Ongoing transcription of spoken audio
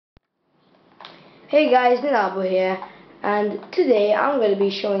Hey guys, Ninabu here, and today I'm going to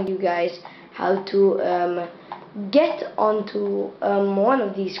be showing you guys how to get onto one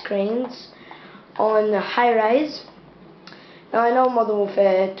of these cranes on Highrise. Now I know Modern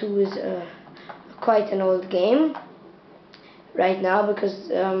Warfare 2 is quite an old game right now because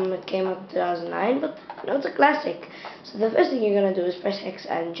it came out in 2009, but it's a classic. So the first thing you're going to do is press X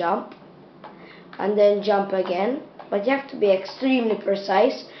and jump, and then jump again, but you have to be extremely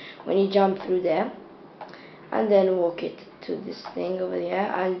precise when you jump through there. And then walk it to this thing over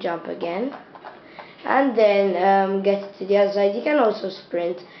here and jump again, and then get to the other side. You can also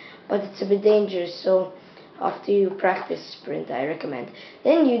sprint, but it's a bit dangerous, so after you practice sprint I recommend.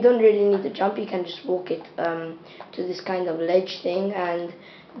 Then you don't really need to jump, you can just walk it to this kind of ledge thing and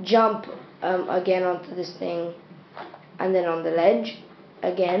jump again onto this thing, and then on the ledge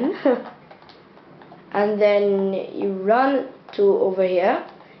again and then you run to over here.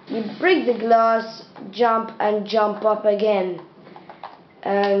 You break the glass, jump, and jump up again.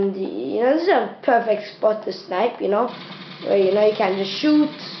 And this is a perfect spot to snipe, where you can just shoot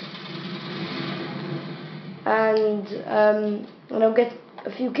and get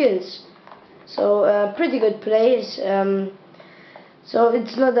a few kills. So pretty good place. So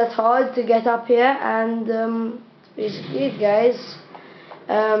it's not that hard to get up here, and that's basically it, guys.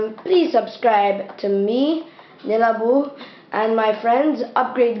 Please subscribe to me, Nilabu, and my friends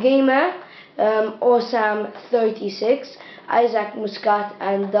Upgrade Gamer, Osam36, Isaac Muscat,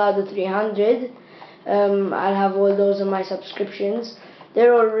 and Dada300. I'll have all those on my subscriptions.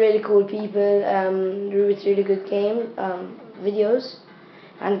 They're all really cool people with really good videos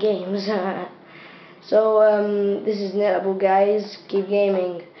and games. So this is Nilabu, guys. Keep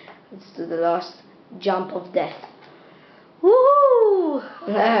gaming. Let's do the last jump of death. Woohoo!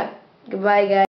 Goodbye, guys.